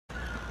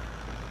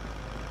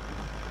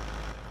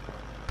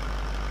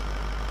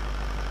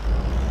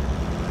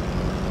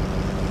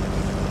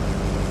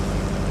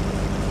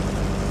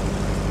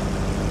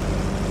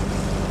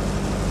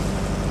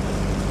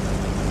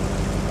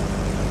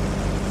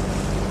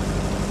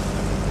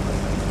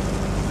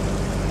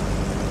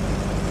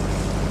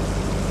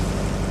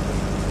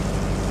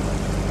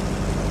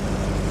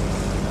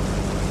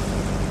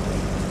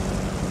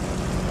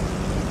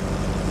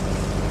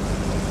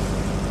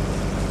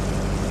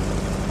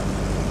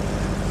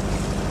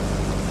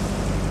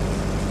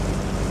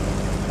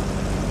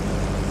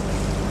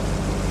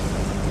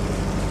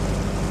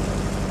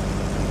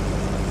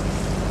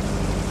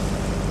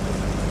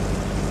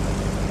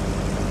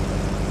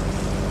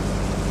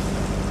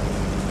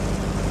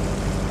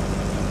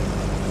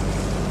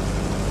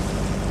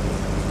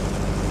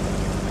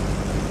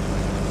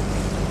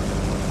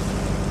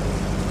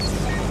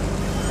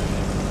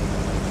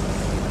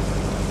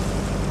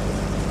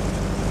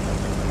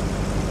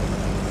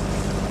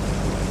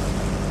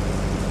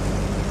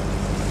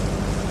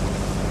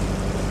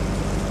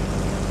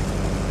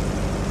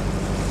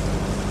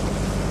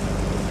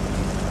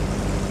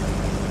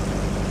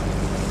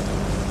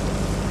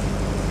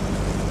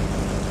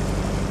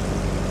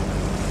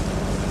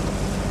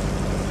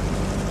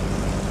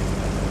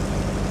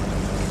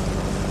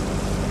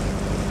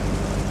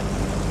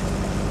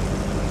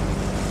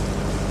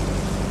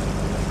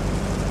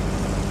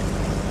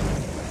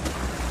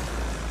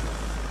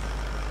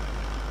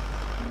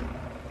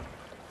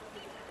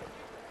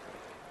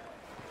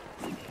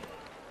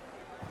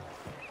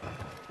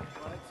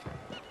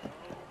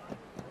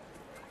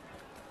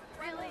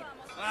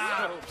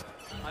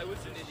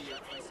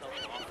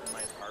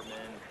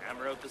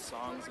the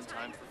songs in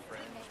time for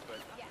Fringe, but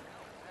kind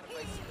of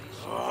isolation.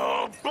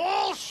 Oh,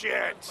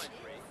 bullshit! My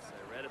breaks, I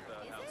read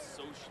about how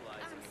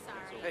socializing I'm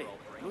improves sorry. overall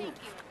brain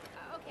Thank you.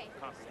 Okay.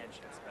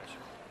 comprehension,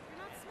 especially. You're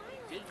not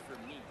smiling. Did for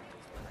me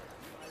was when I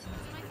realized Am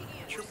I thinking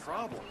What's your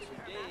problem? 2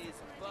 days,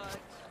 but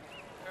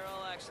they're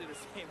all actually the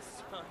same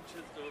song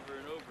just over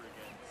and over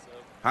again. So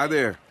Hi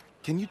there.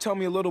 Can you tell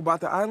me a little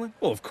about the island?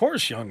 Well, of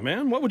course, young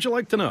man. What would you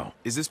like to know?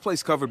 Is this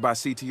place covered by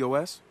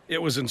CTOS?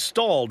 It was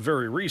installed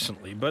very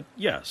recently, but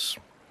yes.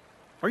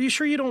 Are you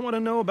sure you don't want to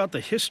know about the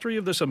history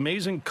of this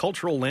amazing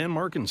cultural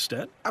landmark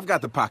instead? I've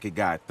got the pocket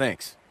guide,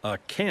 thanks. A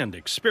canned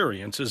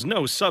experience is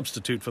no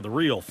substitute for the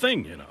real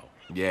thing, you know.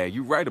 Yeah,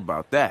 you're right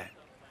about that.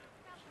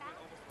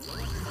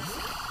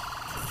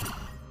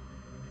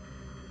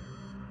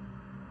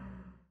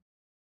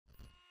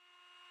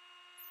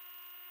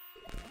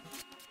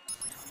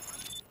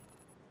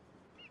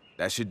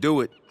 That should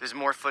do it. There's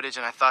more footage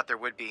than I thought there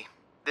would be.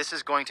 This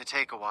is going to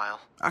take a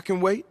while. I can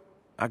wait.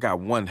 I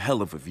got one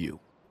hell of a view.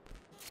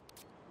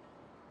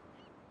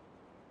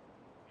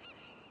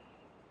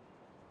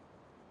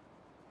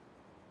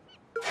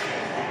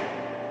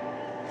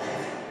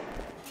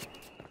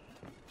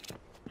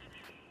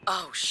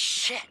 Oh,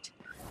 shit.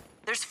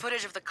 There's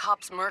footage of the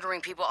cops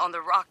murdering people on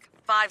the rock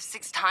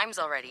 5-6 times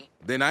already.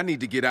 Then I need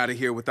to get out of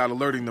here without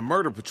alerting the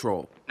murder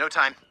patrol. No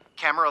time.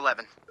 Camera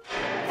 11.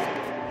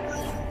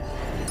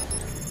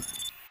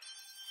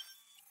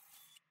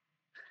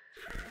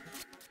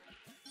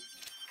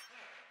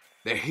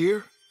 They're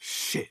here?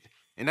 Shit.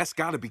 And that's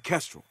gotta be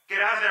Kestrel.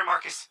 Get out of there,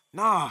 Marcus.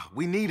 Nah,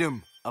 we need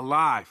him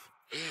alive.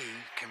 He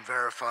can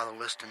verify the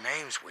list of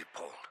names we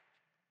pulled.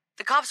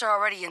 The cops are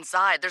already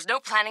inside. There's no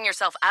planning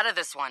yourself out of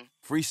this one.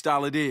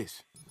 Freestyle it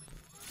is.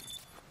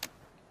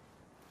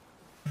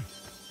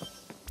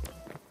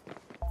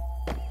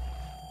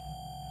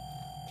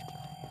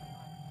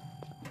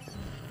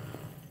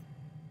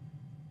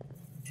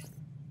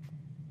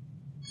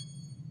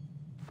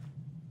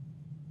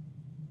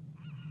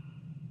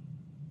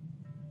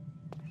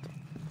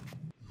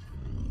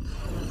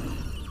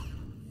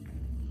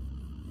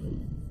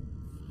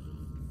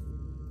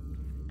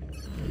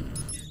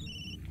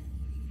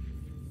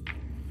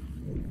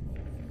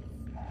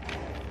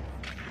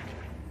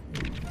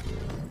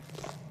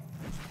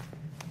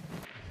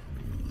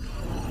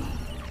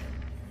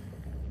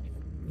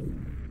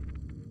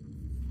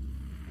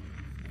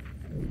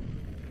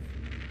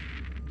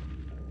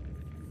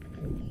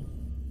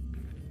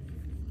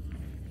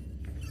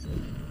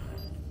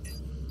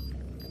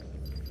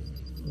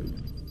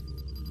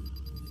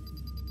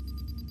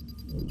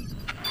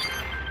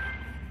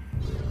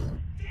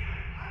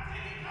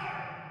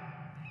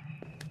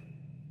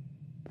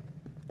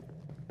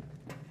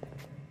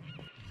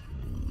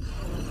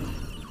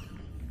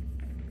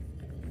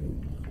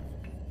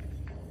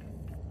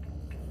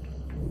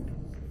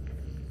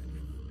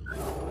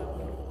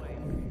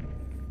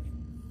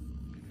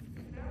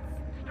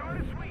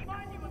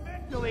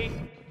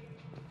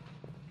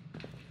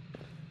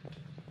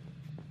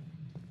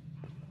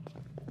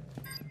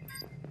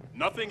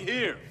 Nothing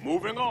here.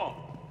 Moving on.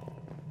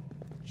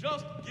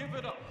 Just give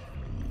it up.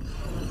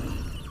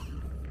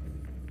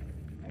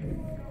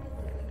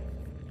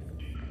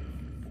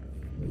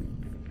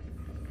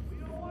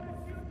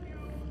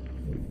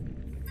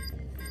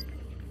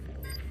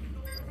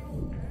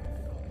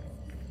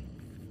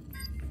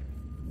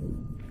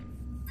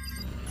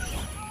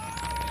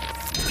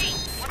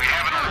 We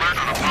have an alert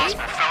on a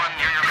possible felon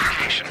near your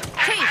location.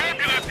 Chief,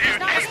 he's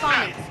not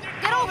responding.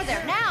 Get over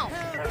there, now!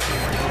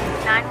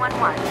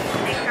 911.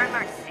 Major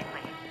emergency,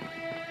 please.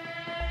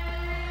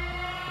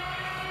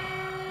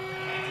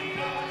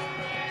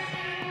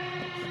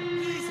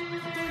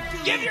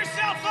 Give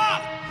yourself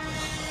up!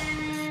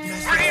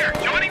 We're here,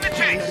 joining the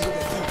chase.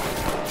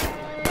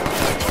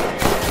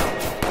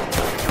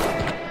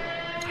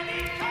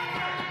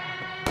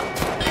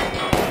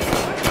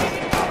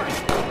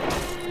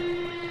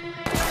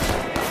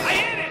 I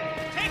hit it!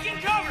 Taking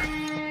cover!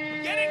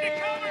 Getting to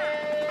cover!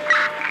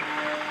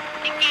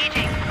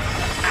 Engaging.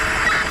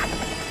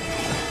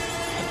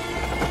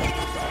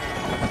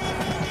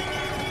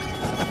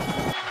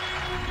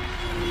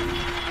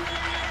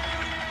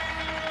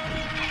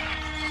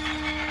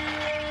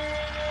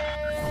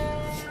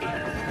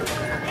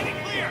 Getting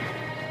clear!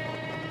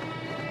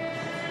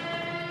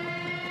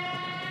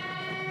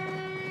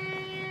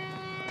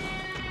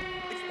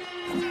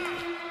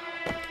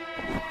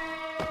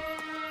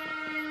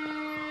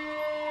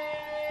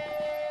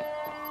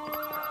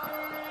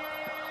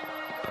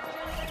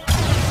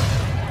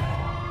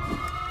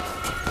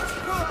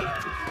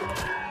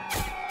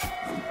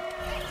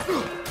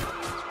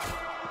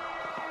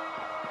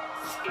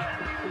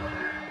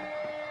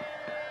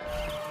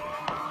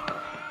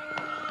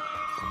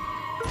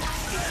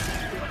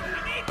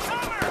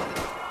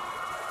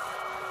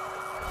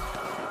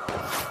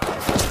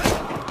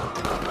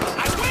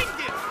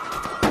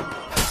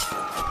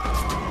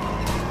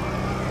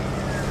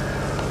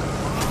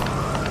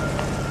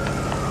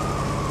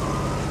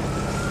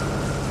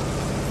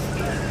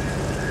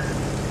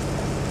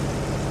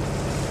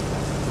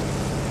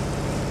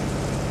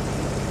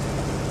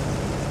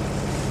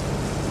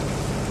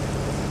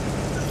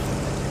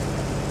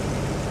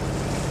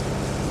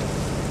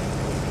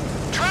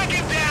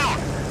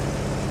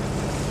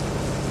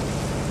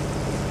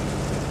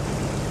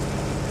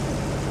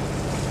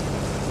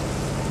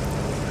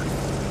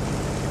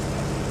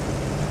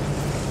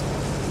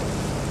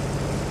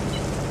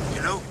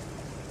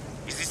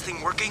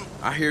 isn't working?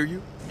 I hear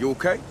you. You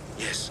okay?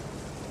 Yes.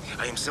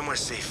 I am somewhere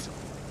safe.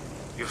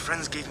 Your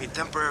friends gave me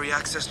temporary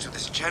access to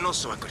this channel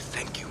so I could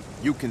thank you.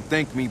 You can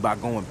thank me by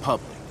going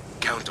public.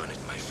 Count on it,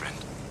 my friend.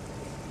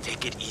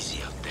 Take it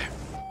easy out there.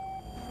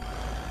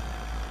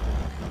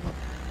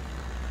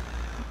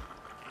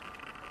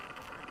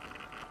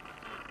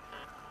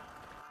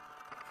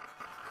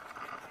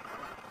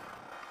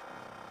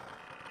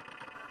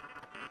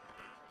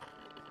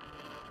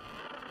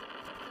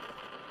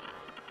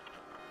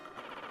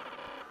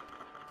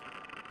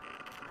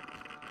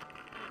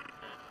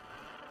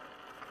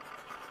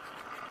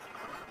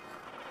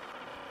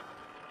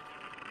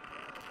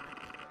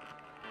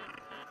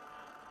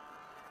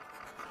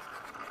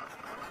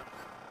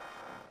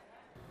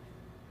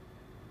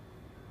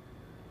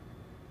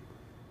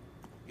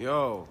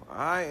 Yo,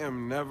 I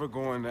am never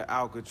going to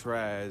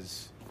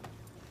Alcatraz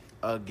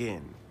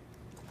again.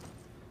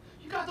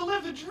 You got to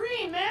live the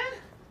dream, man!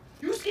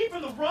 You escaped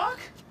from the rock?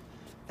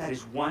 That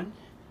is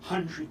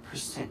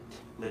 100%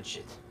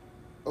 legit.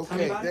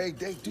 Okay,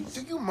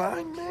 do you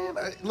mind, man?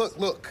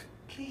 Look.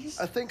 Please?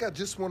 I think I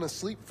just want to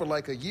sleep for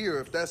like a year,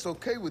 if that's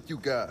okay with you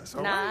guys,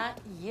 all right?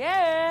 Not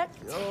yet.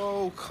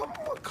 Yo,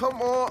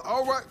 come on.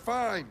 All right,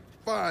 fine,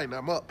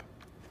 I'm up.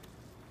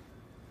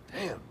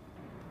 Damn.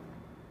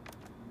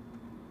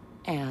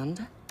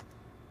 And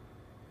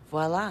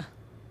voila.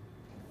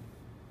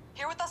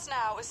 Here with us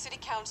now is City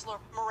Councilor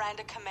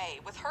Miranda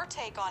Kamei with her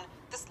take on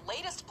this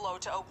latest blow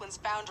to Oakland's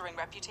foundering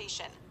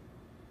reputation.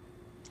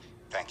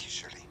 Thank you,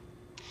 Shirley.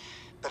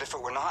 But if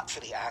it were not for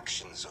the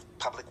actions of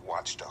public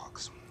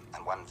watchdogs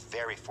and one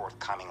very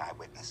forthcoming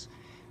eyewitness,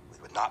 we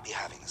would not be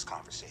having this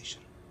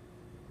conversation.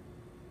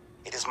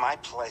 It is my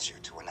pleasure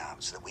to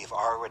announce that we have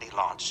already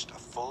launched a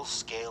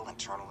full-scale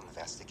internal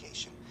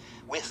investigation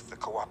with the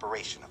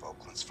cooperation of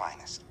Oakland's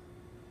finest.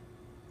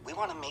 We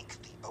want to make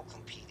the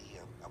Oakland PD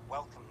a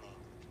welcome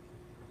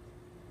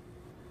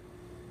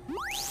name.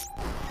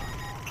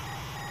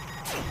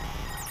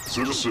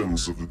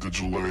 Citizens of the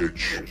digital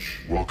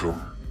age,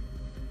 welcome.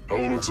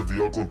 Elements of the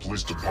Oakland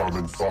Police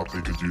Department thought they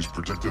could use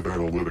predictive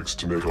analytics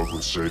to make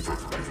Oakland safer.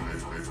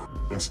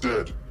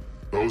 Instead,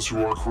 those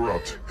who are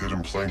corrupt hid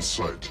in plain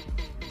sight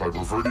by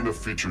perverting a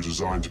feature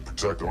designed to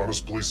protect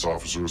honest police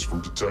officers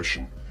from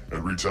detection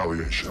and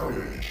retaliation.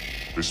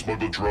 They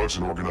smuggled drugs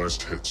and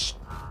organized hits.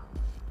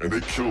 And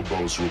they killed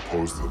those who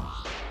opposed them.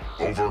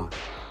 Over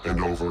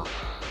and over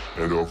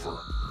and over.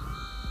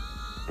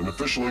 An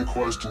official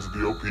inquest into the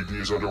OPD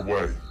is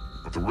underway,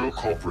 but the real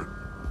culprit,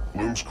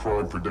 Bloom's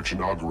crime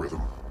prediction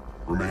algorithm,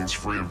 remains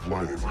free of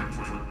blame.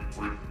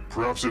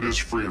 Perhaps it is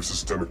free of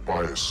systemic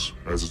bias,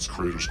 as its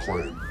creators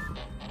claim.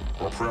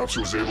 Or perhaps it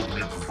was able to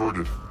be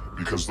perverted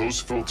because those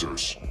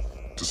filters,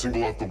 to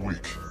single out the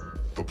weak,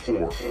 the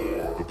poor,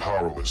 the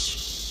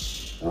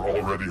powerless, were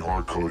already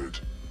hard-coded.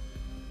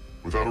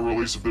 Without a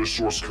release of their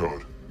source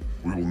code,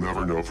 we will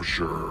never know for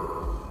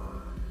sure.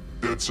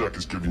 DedSec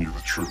is giving you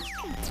the truth.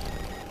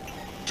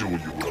 Do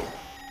what you will.